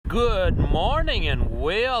Good morning and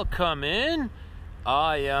welcome in.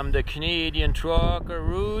 I am the Canadian trucker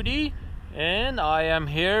Rudi, and I am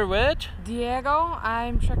here with Diego.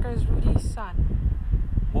 I'm Truckers Rudi's son.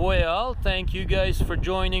 Well, thank you guys for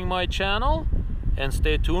joining my channel, and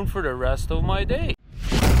stay tuned for the rest of my day.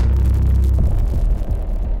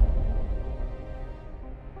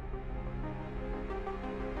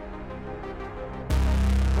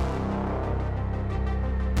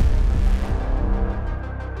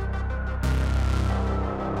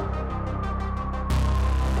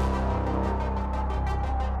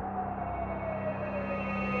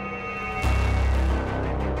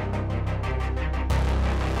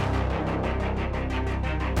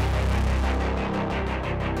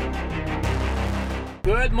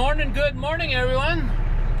 Good morning everyone.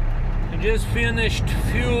 I just finished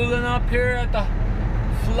fueling up here at the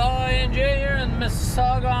Flying J here in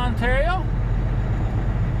Mississauga, Ontario.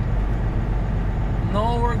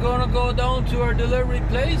 Now we're gonna go down to our delivery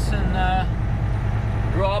place and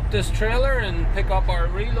drop this trailer and pick up our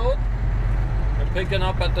reload. We're picking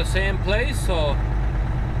up at the same place, so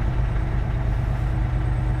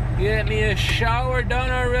get me a shower done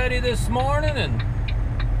already this morning and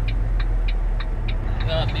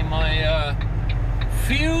got me my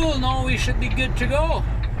fuel. Now we should be good to go.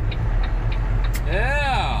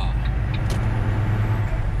 Yeah.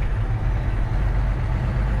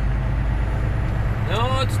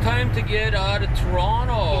 Now it's time to get out of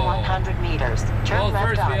Toronto. In 100 meters, turn well, left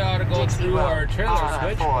first we ought to go Dixie through Road, our trailer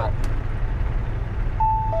switch.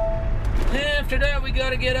 After that we got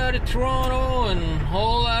to get out of Toronto and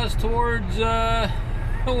haul ass towards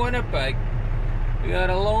Winnipeg. We got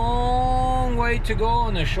a long way to go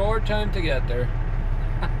and a short time to get there.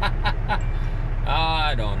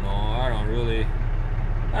 I don't know. I don't really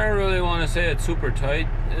want to say it's super tight.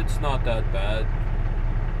 It's not that bad.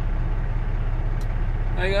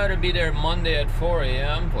 I gotta be there Monday at 4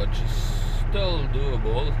 a.m., which is still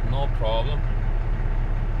doable, no problem.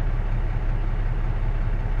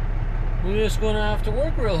 We're just gonna have to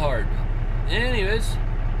work real hard. Anyways,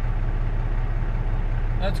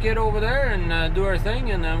 let's get over there and do our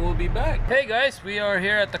thing, and then we'll be back. Hey guys, we are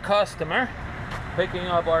here at the customer picking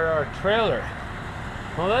up our trailer.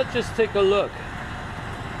 Well, let's just take a look.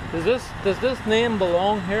 Does this name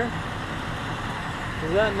belong here?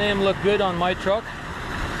 Does that name look good on my truck?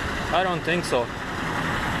 I don't think so.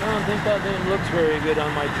 I don't think that name looks very good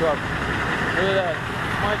on my truck. Look at that.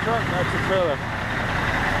 My truck, that's a trailer.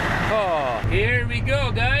 Oh, here we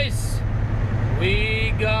go guys.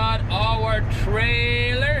 We got our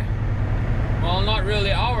trailer. Well, not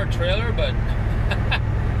really our trailer, but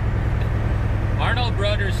Arnold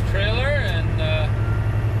Brothers trailer, and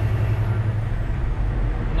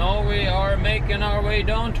now we are making our way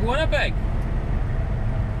down to Winnipeg.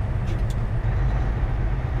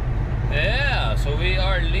 Yeah, so we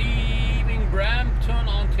are leaving Brampton,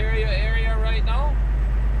 Ontario area right now.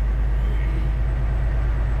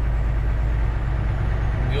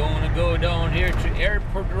 We're going to go down here to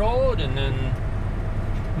Airport Road and then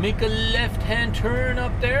make a left-hand turn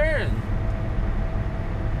up there and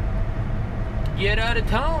get out of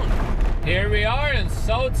town. Here we are in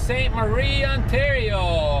Sault Ste. Marie,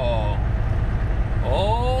 Ontario.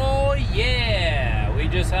 Oh yeah, we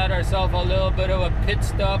just had ourselves a little bit of a pit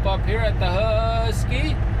stop up here at the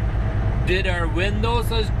Husky. Did our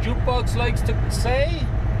windows, as Jukebox likes to say.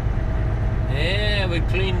 Yeah, we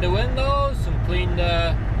cleaned the windows and cleaned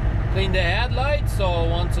the headlights, so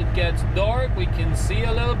once it gets dark we can see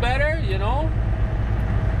a little better, you know.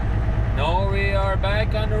 Now we are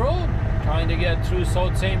back on the road, trying to get through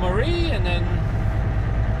Sault Ste. Marie, and then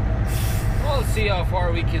we'll see how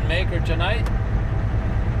far we can make her tonight.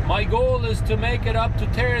 My goal is to make it up to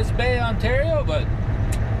Terrace Bay, Ontario, but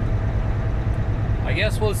I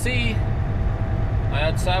guess we'll see. I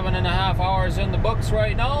had 7.5 hours in the books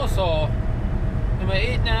right now, so I'm at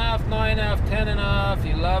 8.5, 9.5, 10.5,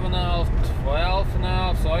 11.5,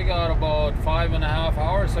 12.5, so I got about 5.5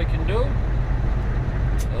 hours I can do.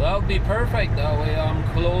 So that would be perfect. That way I'm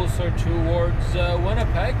closer towards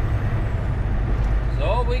Winnipeg.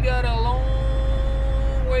 So we got a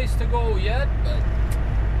long ways to go yet, but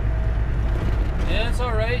yeah, it's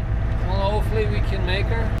alright. Well, hopefully we can make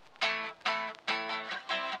her.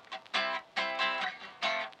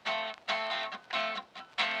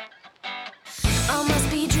 I must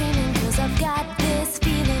be dreaming, 'cause I've got this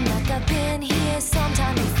feeling like I've been here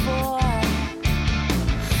sometime before.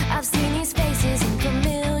 I've seen these faces in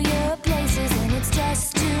familiar places, and it's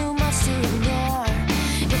just too much to ignore.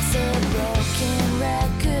 It's a broken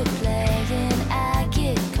record playing, I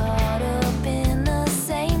get caught up in the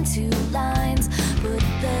same two lines. Put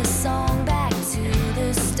the song back to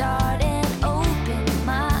the start.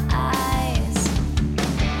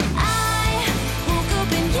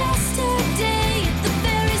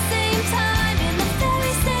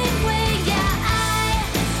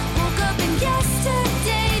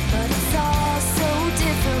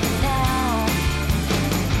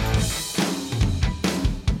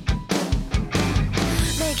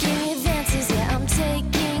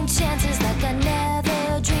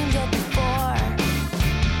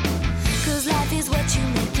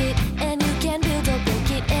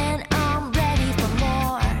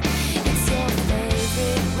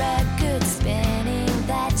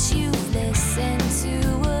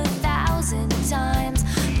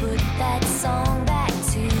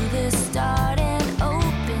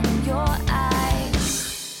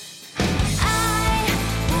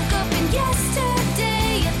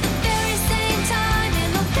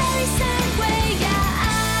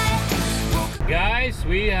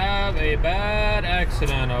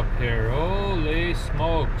 accident up here. Holy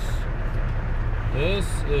smokes. This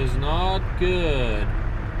is not good.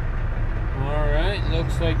 Alright,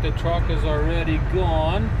 looks like the truck is already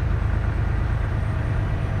gone.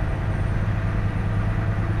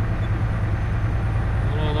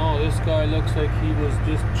 I don't know, this guy looks like he was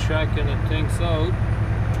just checking the things out.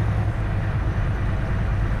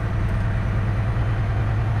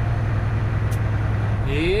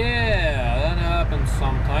 Yeah, that happens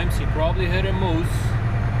sometimes. He probably hit a moose.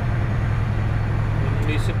 Wouldn't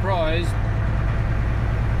be surprised.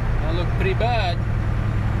 That looked pretty bad.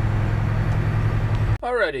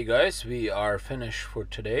 Alrighty guys, we are finished for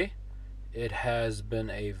today. It has been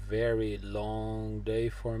a very long day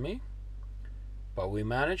for me, but we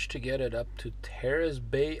managed to get it up to Terrace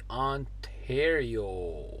Bay,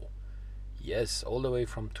 Ontario. Yes, all the way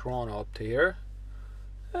from Toronto up to here.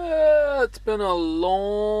 It's been a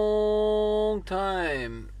long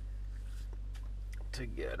time to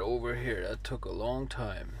get over here. That took a long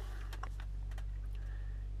time.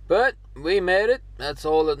 But we made it. That's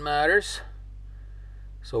all that matters.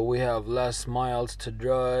 So we have less miles to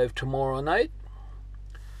drive tomorrow night.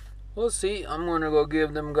 We'll see. I'm going to go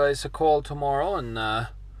give them guys a call tomorrow, and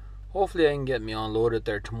hopefully I can get me unloaded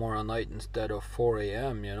there tomorrow night instead of 4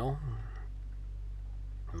 a.m., you know.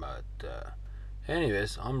 But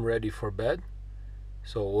anyways, I'm ready for bed.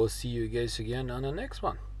 So we'll see you guys again on the next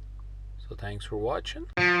one. So thanks for watching.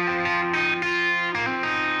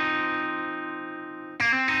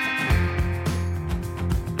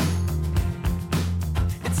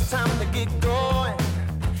 It's time to get going.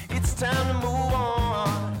 It's time to move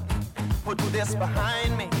on. Put this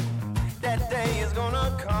behind me. That day is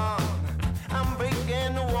gonna come.